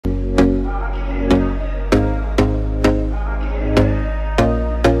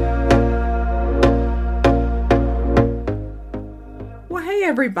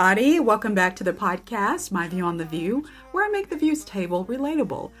everybody. Welcome back to the podcast, My View on the View, where I make the Views table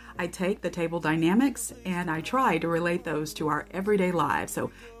relatable. I take the table dynamics and I try to relate those to our everyday lives.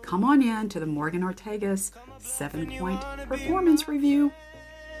 So come on in to the Morgan Ortagus 7-point performance review.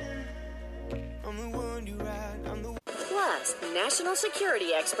 Plus, national security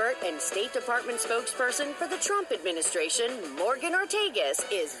expert and State Department spokesperson for the Trump administration, Morgan Ortagus,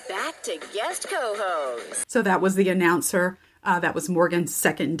 is back to guest co-host. So that was the announcer. That was Morgan's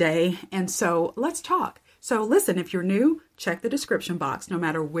second day. And so let's talk. So listen, if you're new, check the description box. No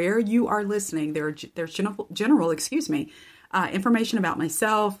matter where you are listening, there's general information about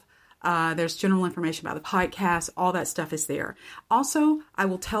myself. There's general information about the podcast. All that stuff is there. Also, I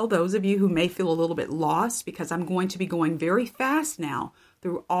will tell those of you who may feel a little bit lost because I'm going to be going very fast now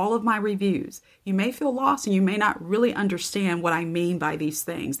through all of my reviews. You may feel lost and you may not really understand what I mean by these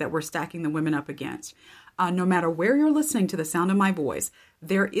things that we're stacking the women up against. No matter where you're listening to the sound of my voice,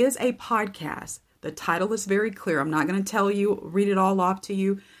 there is a podcast. The title is very clear. I'm not going to read it all off to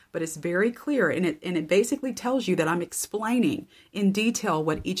you, but it's very clear. And it basically tells you that I'm explaining in detail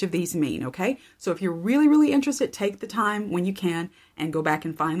what each of these mean. Okay. So if you're really, really interested, take the time when you can and go back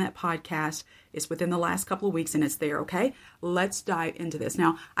and find that podcast. It's within the last couple of weeks and it's there. Okay. Let's dive into this.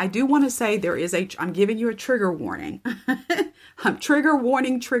 Now, I do want to say I'm giving you a trigger warning. Trigger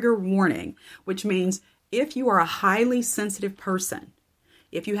warning, which means if you are a highly sensitive person,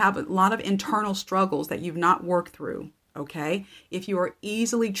 if you have a lot of internal struggles that you've not worked through, okay, if you are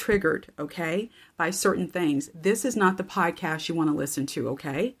easily triggered, okay, by certain things, this is not the podcast you want to listen to,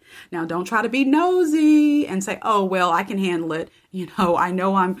 okay? Now, don't try to be nosy and say, oh, well, I can handle it. I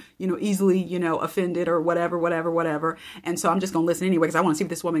know I'm, easily, offended or whatever. And so I'm just going to listen anyway because I want to see what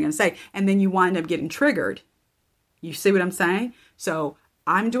this woman is going to say. And then you wind up getting triggered. You see what I'm saying? So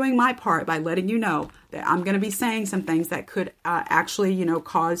I'm doing my part by letting you know that I'm going to be saying some things that could actually,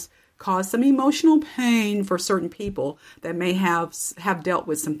 cause some emotional pain for certain people that may have dealt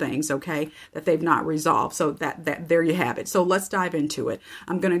with some things, okay, that they've not resolved. So that there you have it. So let's dive into it.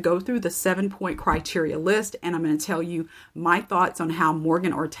 I'm going to go through the 7-point criteria list, and I'm going to tell you my thoughts on how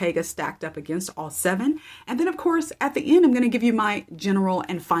Morgan Ortagus stacked up against all 7. And then, of course, at the end, I'm going to give you my general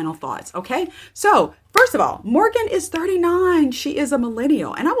and final thoughts, okay? So first of all, Morgan is 39. She is a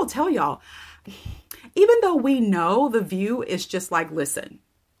millennial. And I will tell y'all, even though we know the View is just like, listen,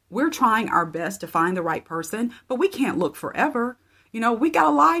 we're trying our best to find the right person, but we can't look forever. We got a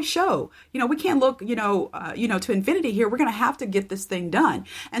live show. We can't look, to infinity here. We're going to have to get this thing done.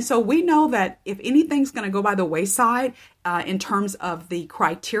 And so we know that if anything's going to go by the wayside in terms of the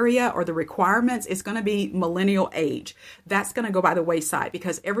criteria or the requirements, it's going to be millennial age. That's going to go by the wayside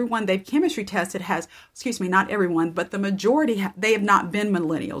because everyone they've chemistry tested not everyone, but the majority, they have not been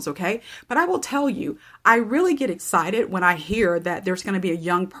millennials. Okay. But I will tell you, I really get excited when I hear that there's going to be a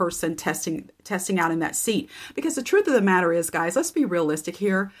young person testing out in that seat, because the truth of the matter is, guys, let's be realistic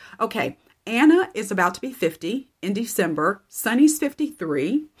here. Okay. Anna is about to be 50 in December. Sunny's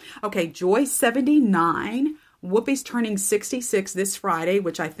 53. Okay. Joy's 79. Whoopi's turning 66 this Friday,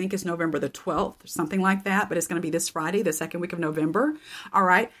 which I think is November the 12th, something like that. But it's going to be this Friday, the second week of November. All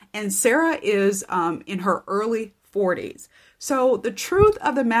right. And Sarah is in her early 40s. So the truth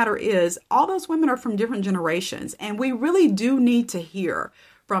of the matter is all those women are from different generations. And we really do need to hear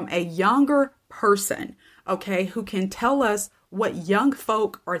from a younger person, okay, who can tell us what young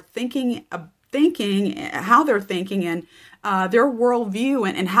folk are thinking, how they're thinking, and their worldview,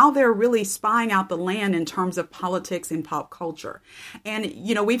 and how they're really spying out the land in terms of politics and pop culture. And,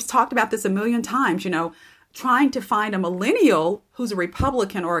 we've talked about this a million times, trying to find a millennial who's a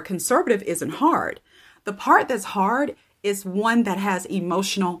Republican or a conservative isn't hard. The part that's hard is one that has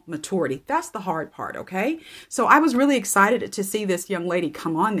emotional maturity. That's the hard part, okay? So I was really excited to see this young lady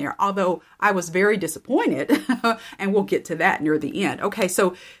come on there, although I was very disappointed, and we'll get to that near the end. Okay,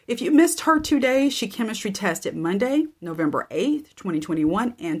 so if you missed her 2 days, she chemistry tested Monday, November 8th,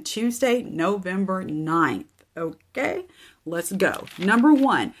 2021, and Tuesday, November 9th. Okay, let's go. Number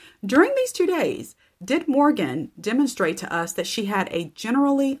 1, during these 2 days, did Morgan demonstrate to us that she had a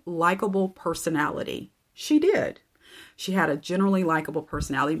generally likable personality? She did. She had a generally likable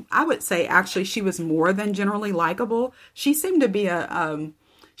personality. I would say actually she was more than generally likable. She seemed to be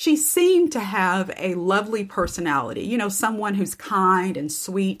she seemed to have a lovely personality. Someone who's kind and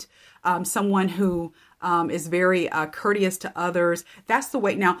sweet, someone who is very courteous to others. That's the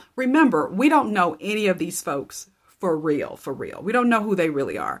way. Now, remember, we don't know any of these folks for real, for real. We don't know who they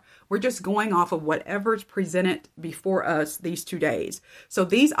really are. We're just going off of whatever's presented before us these 2 days. So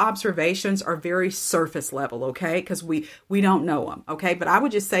these observations are very surface level, okay? Because we don't know them, okay? But I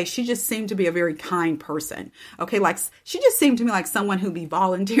would just say she just seemed to be a very kind person, okay? Like she just seemed to me like someone who'd be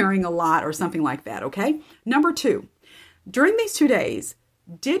volunteering a lot or something like that, okay? Number 2, during these 2 days,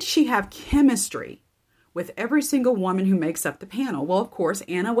 did she have chemistry with every single woman who makes up the panel? Well, of course,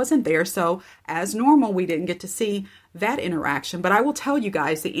 Anna wasn't there, so as normal, we didn't get to see that interaction. But I will tell you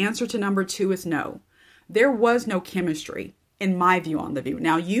guys, the answer to number 2 is no. There was no chemistry, in my view, on The View.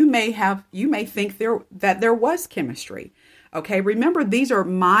 Now, you may think that there was chemistry. Okay, remember, these are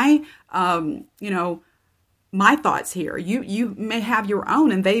my, my thoughts here. You may have your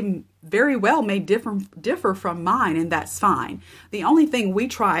own, and they very well may differ from mine, and that's fine. The only thing we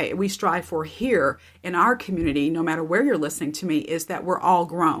strive for here in our community, no matter where you're listening to me, is that we're all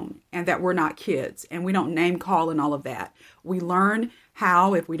grown and that we're not kids and we don't name call and all of that. We learn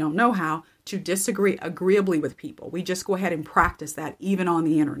how, if we don't know how, to disagree agreeably with people. We just go ahead and practice that even on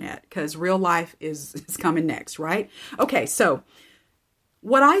the internet, because real life is coming next, right? Okay, so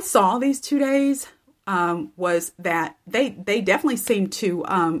what I saw these 2 days was that they definitely seemed to,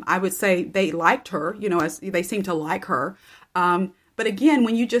 I would say they liked her, as they seemed to like her. But again,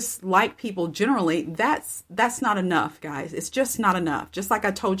 when you just like people generally, that's not enough, guys. It's just not enough. Just like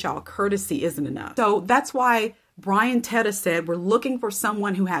I told y'all, courtesy isn't enough. So that's why Brian Tetta said, we're looking for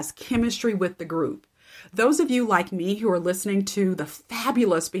someone who has chemistry with the group. Those of you like me who are listening to the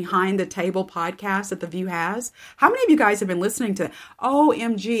fabulous Behind the Table podcast that The View has, how many of you guys have been listening to?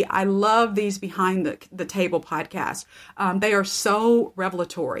 OMG, I love these Behind the Table podcasts. They are so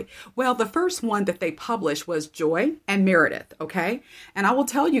revelatory. Well, the first one that they published was Joy and Meredith, okay? And I will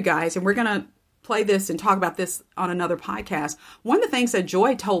tell you guys, and we're going to play this and talk about this on another podcast. One of the things that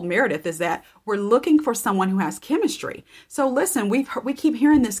Joy told Meredith is that we're looking for someone who has chemistry. So listen, we keep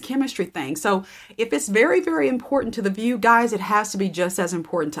hearing this chemistry thing. So if it's very, very important to The View, guys, it has to be just as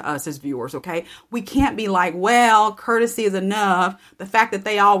important to us as viewers, okay? We can't be like, well, courtesy is enough. The fact that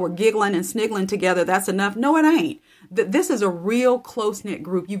they all were giggling and sniggling together, that's enough. No, it ain't. This is a real close-knit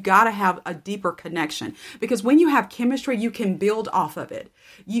group. You got to have a deeper connection, because when you have chemistry, you can build off of it.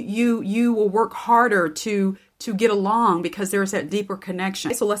 You will work harder to get along because there's that deeper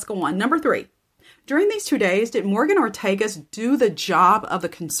connection. So let's go on. Number 3, during these 2 days, did Morgan Ortagus do the job of a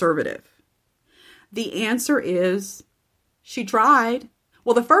conservative? The answer is she tried.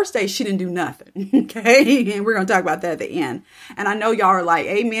 Well, the first day she didn't do nothing, okay? And we're going to talk about that at the end. And I know y'all are like,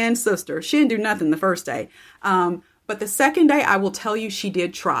 amen, sister. She didn't do nothing the first day. But the second day, I will tell you, she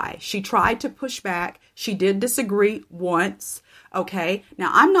did try. She tried to push back. She did disagree once. Okay.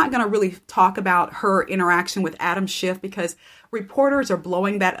 Now, I'm not going to really talk about her interaction with Adam Schiff because reporters are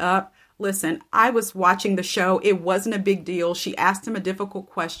blowing that up. Listen, I was watching the show. It wasn't a big deal. She asked him a difficult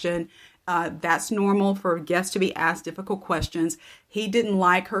question. That's normal for guests to be asked difficult questions. He didn't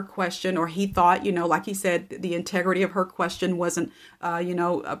like her question, or he thought, like he said, the integrity of her question wasn't,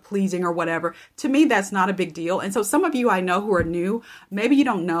 pleasing or whatever. To me, that's not a big deal. And so some of you I know who are new, maybe you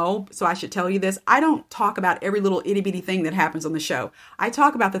don't know, so I should tell you this. I don't talk about every little itty bitty thing that happens on the show. I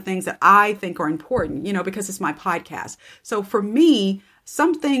talk about the things that I think are important, because it's my podcast. So for me,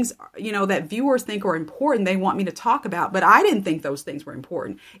 some things, that viewers think are important, they want me to talk about, but I didn't think those things were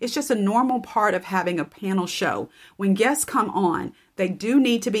important. It's just a normal part of having a panel show. When guests come on, they do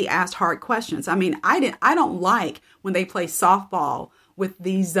need to be asked hard questions. I mean, I don't like when they play softball with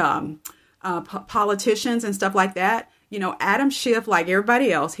these politicians and stuff like that. Adam Schiff, like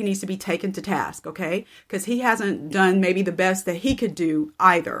everybody else, he needs to be taken to task, okay? Because he hasn't done maybe the best that he could do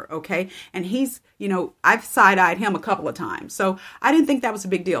either, okay? And he's, I've side-eyed him a couple of times. So I didn't think that was a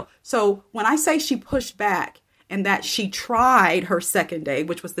big deal. So when I say she pushed back and that she tried her second day,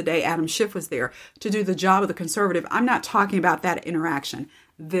 which was the day Adam Schiff was there, to do the job of the conservative, I'm not talking about that interaction.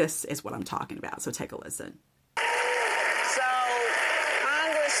 This is what I'm talking about. So take a listen. So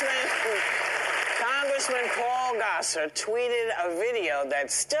Congressman Paul Gosar tweeted a video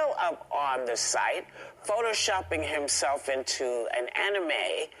that's still up on the site, photoshopping himself into an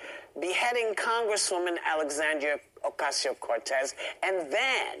anime, beheading Congresswoman Alexandria Ocasio-Cortez, and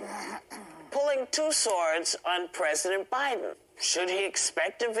then pulling 2 swords on President Biden. Should he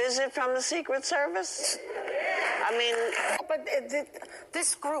expect a visit from the Secret Service? I mean... But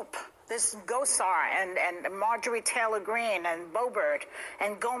this group, this Gosar and Marjorie Taylor Greene and Boebert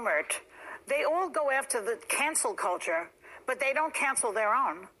and Gomert, they all go after the cancel culture, but they don't cancel their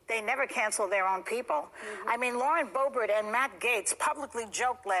own. they never cancel their own people. I mean, Lauren Boebert and Matt Gaetz publicly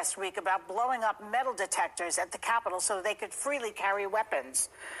joked last week about blowing up metal detectors at the Capitol so they could freely carry weapons.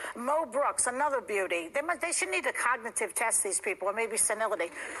 Mo Brooks, another beauty. They should need a cognitive test, these people, or maybe senility.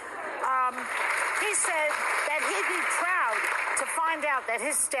 He said that he'd be proud to find out that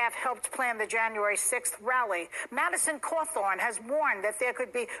his staff helped plan the January 6th rally. Madison Cawthorn has warned that there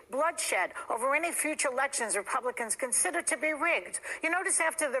could be bloodshed over any future elections Republicans consider to be rigged. You notice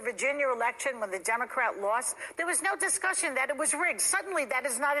after the Virginia election, when the Democrat lost, there was no discussion that it was rigged. Suddenly, that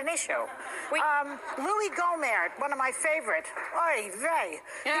is not an issue. Louis Gohmert, one of my favorite. Oy vey.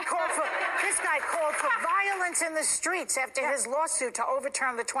 This guy called for violence in the streets after his lawsuit to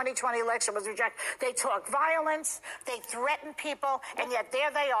overturn the 2020 election was rejected. They talk violence, they threaten people, and yet there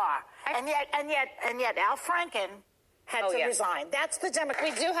they are. And yet Al Franken had to resign. That's the Democrat.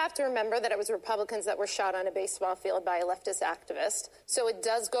 We do have to remember that it was Republicans that were shot on a baseball field by a leftist activist. So it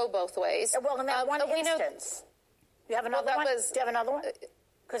does go both ways. Well, in that one instance. You have another one? Do you have another one?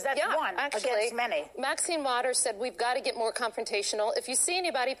 Because that's one against many. Maxine Waters said we've got to get more confrontational. If you see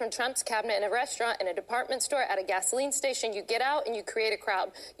anybody from Trump's cabinet in a restaurant, in a department store, at a gasoline station, you get out and you create a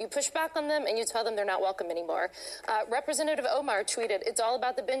crowd. You push back on them and you tell them they're not welcome anymore. Representative Omar tweeted, "It's all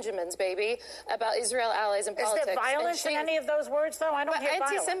about the Benjamins, baby," about Israel allies and politics. Is there violence in any of those words, though? I don't hear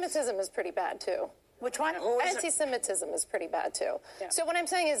violence. Anti-Semitism is pretty bad, too. Which one? Anti-Semitism is pretty bad, too. Yeah. So what I'm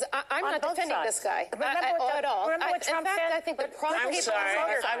saying is I'm not defending this guy at all. Remember what Trump said? I think the problem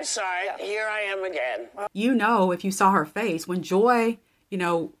I'm sorry. Yeah. Here I am again. You know, if you saw her face, when Joy,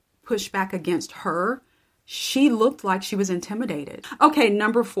 pushed back against her, she looked like she was intimidated. Okay,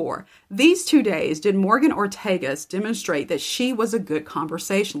 number 4. These 2 days, did Morgan Ortagus demonstrate that she was a good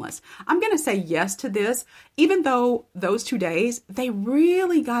conversationalist? I'm going to say yes to this, even though those 2 days, they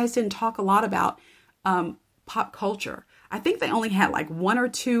really, guys, didn't talk a lot about pop culture. I think they only had like 1 or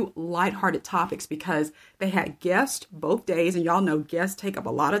 2 lighthearted topics because they had guests both days, and y'all know guests take up a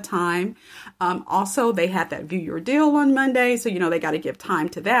lot of time. Also, they had that View Your Deal on Monday, so they got to give time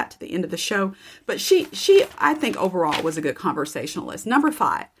to that to the end of the show. But she, I think overall was a good conversationalist. Number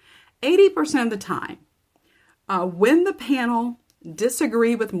 5, 80% of the time, when the panel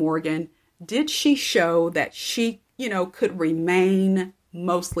disagreed with Morgan, did she show that she, could remain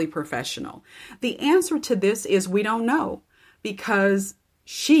mostly professional? The answer to this is we don't know, because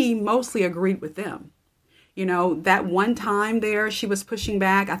she mostly agreed with them. That one time there, she was pushing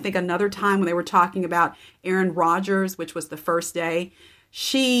back. I think another time when they were talking about Aaron Rodgers, which was the first day,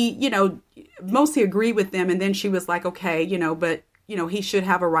 she, mostly agreed with them. And then she was like, okay, but he should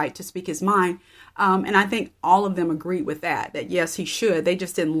have a right to speak his mind. And I think all of them agreed with that yes, he should. They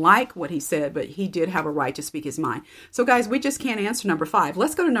just didn't like what he said, but he did have a right to speak his mind. So guys, we just can't answer number 5.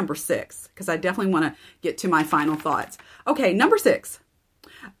 Let's go to number 6, because I definitely want to get to my final thoughts. Okay, number 6.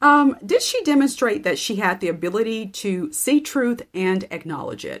 Did she demonstrate that she had the ability to see truth and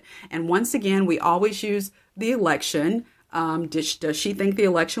acknowledge it? And once again, we always use the election. Does she think the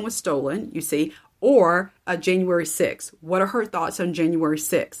election was stolen? You see, or January 6th. What are her thoughts on January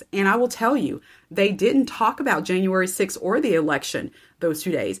 6th? And I will tell you, they didn't talk about January 6th or the election those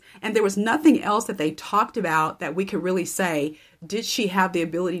 2 days. And there was nothing else that they talked about that we could really say, did she have the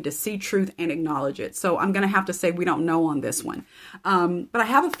ability to see truth and acknowledge it? So I'm going to have to say we don't know on this one. But I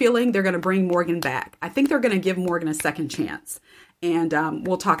have a feeling they're going to bring Morgan back. I think they're going to give Morgan a second chance. And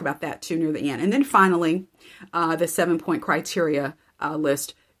we'll talk about that too near the end. And then finally, the 7-point criteria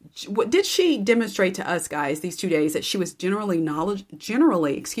list. Did she demonstrate to us, guys, these 2 days that she was generally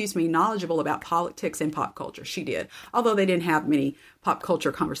knowledgeable about politics and pop culture? She did. Although they didn't have many pop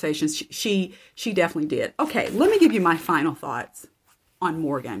culture conversations, she definitely did. Okay, let me give you my final thoughts on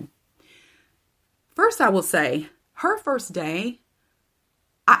Morgan. First, I will say her first day,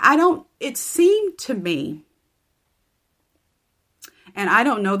 it seemed to me, and I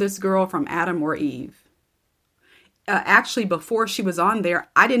don't know this girl from Adam or Eve. Actually, before she was on there,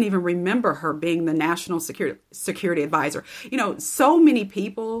 I didn't even remember her being the national security advisor. So many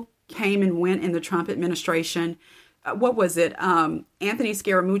people came and went in the Trump administration. What was it? Anthony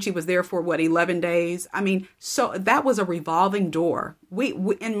Scaramucci was there for 11 days. So that was a revolving door. We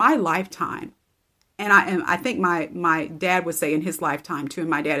in my lifetime, and I think my dad would say in his lifetime too, and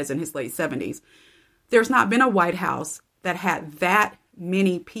my dad is in his late 70s. There's not been a White House that had that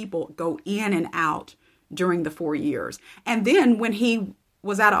many people go in and out during the 4 years. And then when he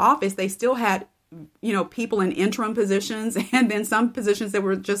was out of office, they still had, people in interim positions, and then some positions that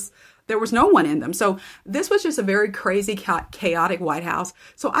were just, there was no one in them. So this was just a very crazy, chaotic White House.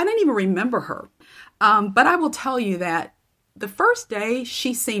 So I didn't even remember her. But I will tell you that the first day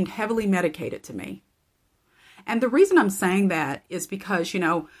she seemed heavily medicated to me. And the reason I'm saying that is because,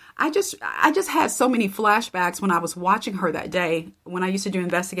 I just had so many flashbacks when I was watching her that day when I used to do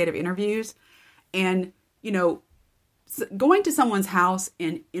investigative interviews and, going to someone's house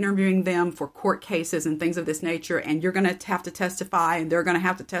and interviewing them for court cases and things of this nature, and you're going to have to testify and they're going to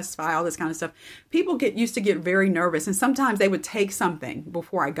have to testify, all this kind of stuff. People used to get very nervous, and sometimes they would take something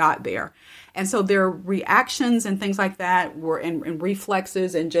before I got there. And so their reactions and things like that were and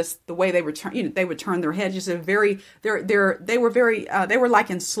reflexes and just the way they would turn, they would turn their head, just they were like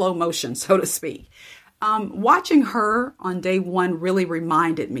in slow motion, so to speak. Watching her on day one really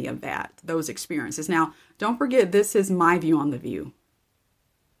reminded me of those experiences. Now, don't forget, this is my view on The View.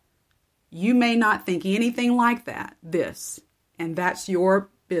 You may not think anything like and that's your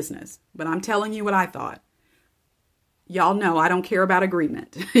business. But I'm telling you what I thought. Y'all know I don't care about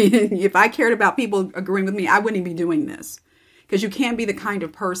agreement. If I cared about people agreeing with me, I wouldn't be doing this. Because you can't be the kind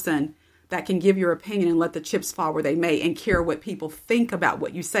of person that can give your opinion and let the chips fall where they may and care what people think about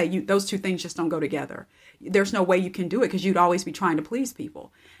what you say. Those two things just don't go together. There's no way you can do it because you'd always be trying to please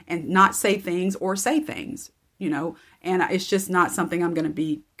people and not say things or say things, and it's just not something I'm going to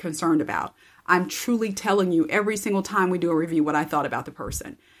be concerned about. I'm truly telling you every single time we do a review what I thought about the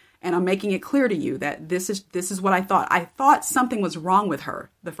person. And I'm making it clear to you that this is what I thought. I thought something was wrong with her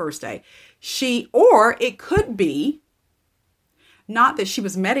the first day. Or it could be not that she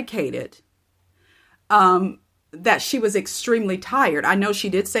was medicated, that she was extremely tired. I know she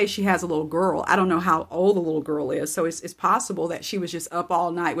did say she has a little girl. I don't know how old the little girl is. So it's possible that she was just up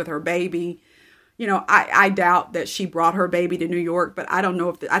all night with her baby. I doubt that she brought her baby to New York, but I don't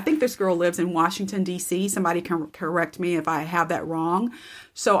know I think this girl lives in Washington, D.C. Somebody can correct me if I have that wrong.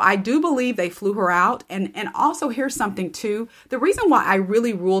 So I do believe they flew her out. And also here's something too. The reason why I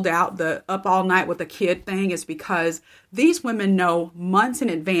really ruled out the up all night with a kid thing is because these women know months in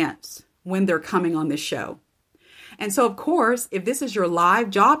advance when they're coming on this show. And so, of course, if this is your live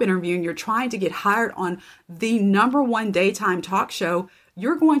job interview and you're trying to get hired on the #1 daytime talk show,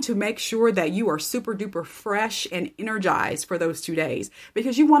 you're going to make sure that you are super duper fresh and energized for those 2 days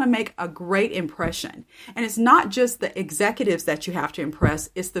because you want to make a great impression. And it's not just the executives that you have to impress,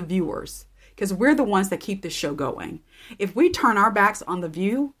 it's the viewers because we're the ones that keep this show going. If we turn our backs on The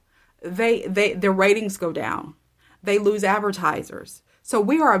View, their ratings go down. They lose advertisers. So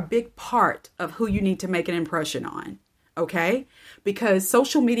we are a big part of who you need to make an impression on, okay? Because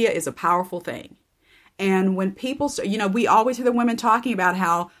social media is a powerful thing. And when people, we always hear the women talking about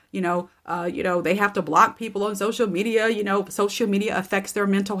how, they have to block people on social media. Social media affects their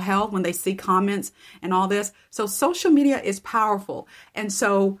mental health when they see comments and all this. So social media is powerful. And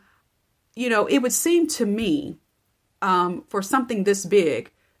so, it would seem to me for something this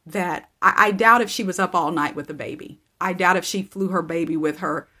big that I doubt if she was up all night with the baby. I doubt if she flew her baby with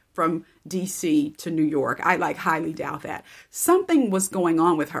her from DC to New York. I highly doubt that. Something was going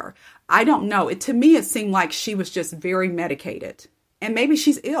on with her. I don't know. To me, it seemed like she was just very medicated. And maybe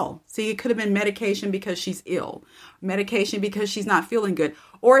she's ill. See, it could have been medication because she's ill. Medication because she's not feeling good.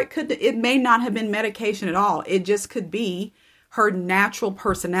 Or it may not have been medication at all. It just could be her natural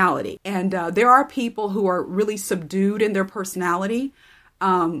personality. And there are people who are really subdued in their personality.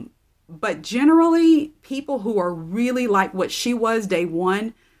 But generally, people who are really like what she was day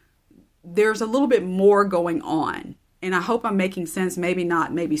one, there's a little bit more going on. And I hope I'm making sense. Maybe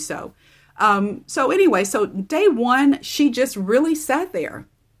not, maybe so. So anyway, so day one, she just really sat there.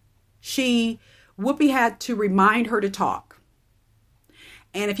 Whoopi had to remind her to talk.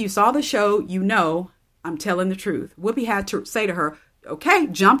 And if you saw the show, I'm telling the truth. Whoopi had to say to her, okay,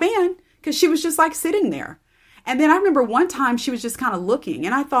 jump in. Because she was just sitting there. And then I remember one time she was just kind of looking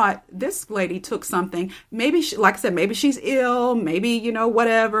and I thought this lady took something. Maybe like I said, maybe she's ill, maybe,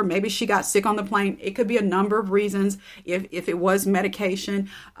 whatever. Maybe she got sick on the plane. It could be a number of reasons if it was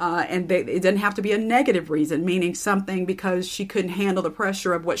medication and it doesn't have to be a negative reason, meaning something because she couldn't handle the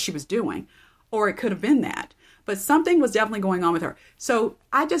pressure of what she was doing. Or it could have been that. But something was definitely going on with her. So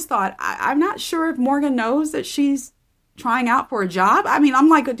I just thought, I'm not sure if Morgan knows that she's trying out for a job. I mean, I'm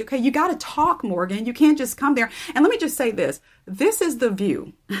like, okay, you got to talk, Morgan. You can't just come there. And let me just say this. This is The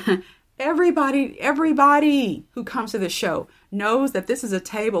View. Everybody who comes to this show knows that this is a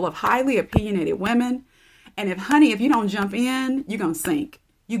table of highly opinionated women. And if you don't jump in, you're going to sink.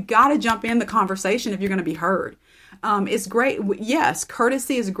 You got to jump in the conversation if you're going to be heard. It's great. Yes,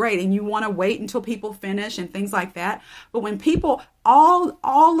 courtesy is great. And you want to wait until people finish and things like that. But when people,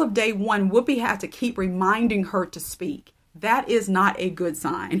 all of day one, Whoopi had to keep reminding her to speak. That is not a good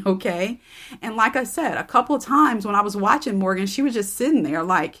sign, okay? And like I said, a couple of times when I was watching Morgan, she was just sitting there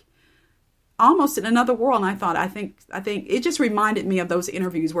almost in another world. And I thought, I think it just reminded me of those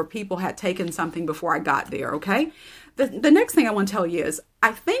interviews where people had taken something before I got there. Okay. The next thing I want to tell you is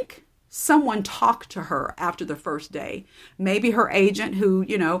I think someone talked to her after the first day, maybe her agent who,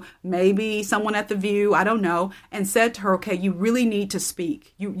 maybe someone at The View, I don't know, and said to her, okay, you really need to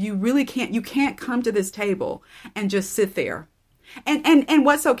speak. You really can't come to this table and just sit there. And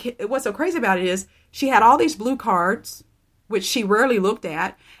what's so crazy about it is she had all these blue cards, which she rarely looked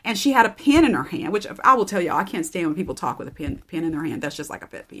at, and she had a pen in her hand, which I will tell you, I can't stand when people talk with a pen in their hand. That's just like a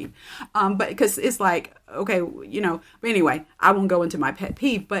pet peeve. But because it's like, okay, but anyway, I won't go into my pet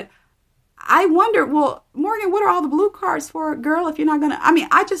peeve, but I wonder, well, Morgan, what are all the blue cards for, girl, if you're not going to,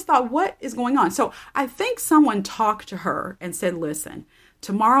 I just thought, what is going on? So I think someone talked to her and said, listen,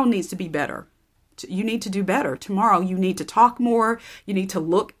 tomorrow needs to be better. You need to do better. Tomorrow you need to talk more. You need to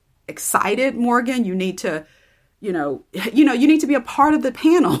look excited, Morgan. You need to, you need to be a part of the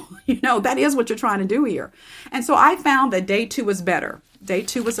panel. That is what you're trying to do here. And so I found that day 2 was better. Day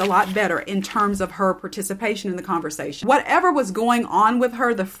 2 was a lot better in terms of her participation in the conversation. Whatever was going on with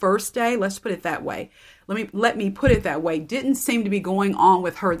her the first day, let's put it that way. Let me put it that way. Didn't seem to be going on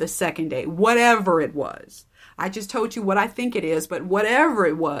with her the second day, whatever it was. I just told you what I think it is, but whatever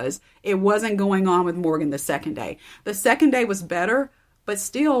it wasn't going on with Morgan the second day. The second day was better, but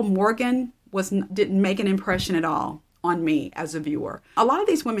still Morgan didn't make an impression at all on me as a viewer. A lot of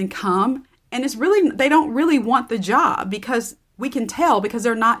these women come and they don't really want the job because we can tell because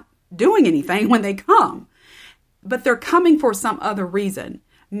they're not doing anything when they come, but they're coming for some other reason.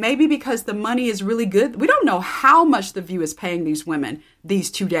 Maybe because the money is really good. We don't know how much The View is paying these women these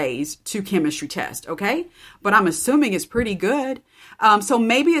 2 days to chemistry test. Okay. But I'm assuming it's pretty good. So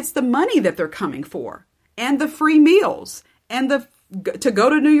maybe it's the money that they're coming for and the free meals and to go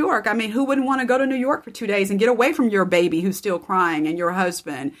to New York. Who wouldn't want to go to New York for 2 days and get away from your baby who's still crying and your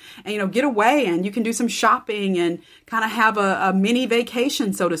husband and, get away and you can do some shopping and kind of have a mini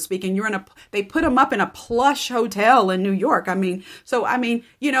vacation, so to speak. And they put them up in a plush hotel in New York.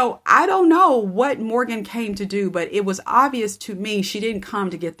 I don't know what Morgan came to do, but it was obvious to me she didn't come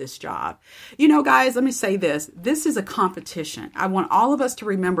to get this job. Guys, let me say this. This is a competition. I want all of us to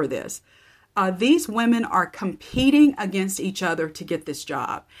remember this. These women are competing against each other to get this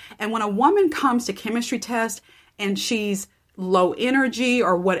job. And when a woman comes to chemistry test and she's low energy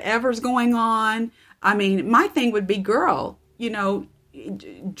or whatever's going on, my thing would be, girl,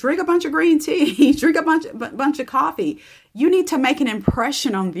 drink a bunch of green tea, drink a bunch of coffee. You need to make an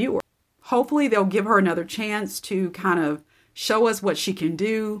impression on viewers. Hopefully they'll give her another chance to kind of show us what she can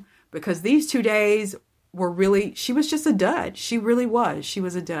do, because these 2 days she was just a dud. She really was. She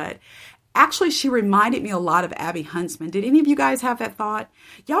was a dud. Actually, she reminded me a lot of Abby Huntsman. Did any of you guys have that thought?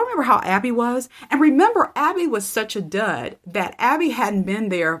 Y'all remember how Abby was? And remember, Abby was such a dud that Abby hadn't been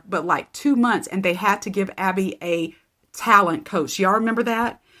there but like 2 months, and they had to give Abby a talent coach. Y'all remember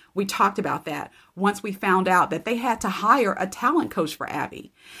that? We talked about that once we found out that they had to hire a talent coach for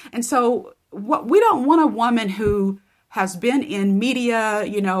Abby. And so we don't want a woman who has been in media,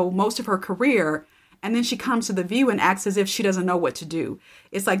 most of her career, and then she comes to The View and acts as if she doesn't know what to do.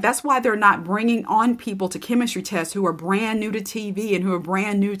 It's like, that's why they're not bringing on people to chemistry tests who are brand new to TV and who are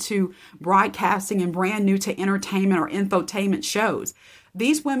brand new to broadcasting and brand new to entertainment or infotainment shows.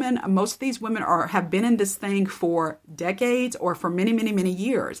 These women, most of these women have been in this thing for decades or for many, many, many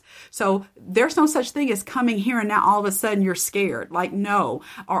years. So there's no such thing as coming here and now all of a sudden you're scared. Like, no.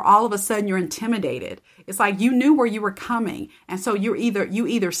 Or all of a sudden you're intimidated. It's like you knew where you were coming. And so you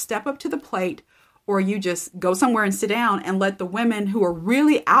either step up to the plate, or you just go somewhere and sit down and let the women who are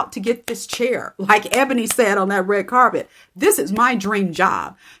really out to get this chair, like Ebony said on that red carpet, this is my dream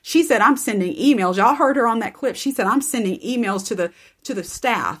job. She said, I'm sending emails. Y'all heard her on that clip. She said, I'm sending emails to the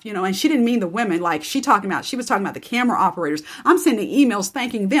staff, and she didn't mean the women, like she was talking about the camera operators. I'm sending emails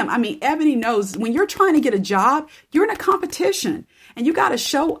thanking them. Ebony knows when you're trying to get a job, you're in a competition. And you got to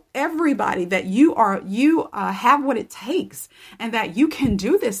show everybody that you have what it takes and that you can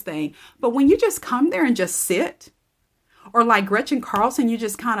do this thing. But when you just come there and just sit, or like Gretchen Carlson, you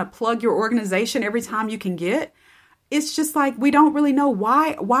just kind of plug your organization every time you can get, it's just like, we don't really know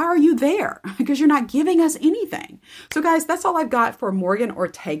why are you there? Because you're not giving us anything. So guys, that's all I've got for Morgan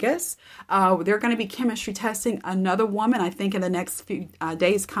Ortagus. They're going to be chemistry testing another woman, I think, in the next few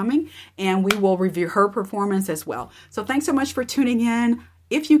days coming, and we will review her performance as well. So thanks so much for tuning in.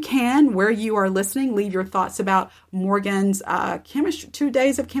 If you can, where you are listening, leave your thoughts about Morgan's 2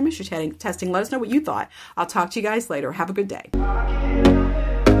 days of chemistry testing. Let us know what you thought. I'll talk to you guys later. Have a good day.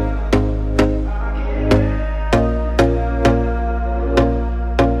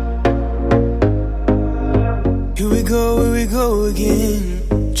 Here we go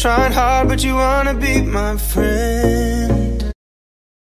again. Trying hard, but you wanna be my friend.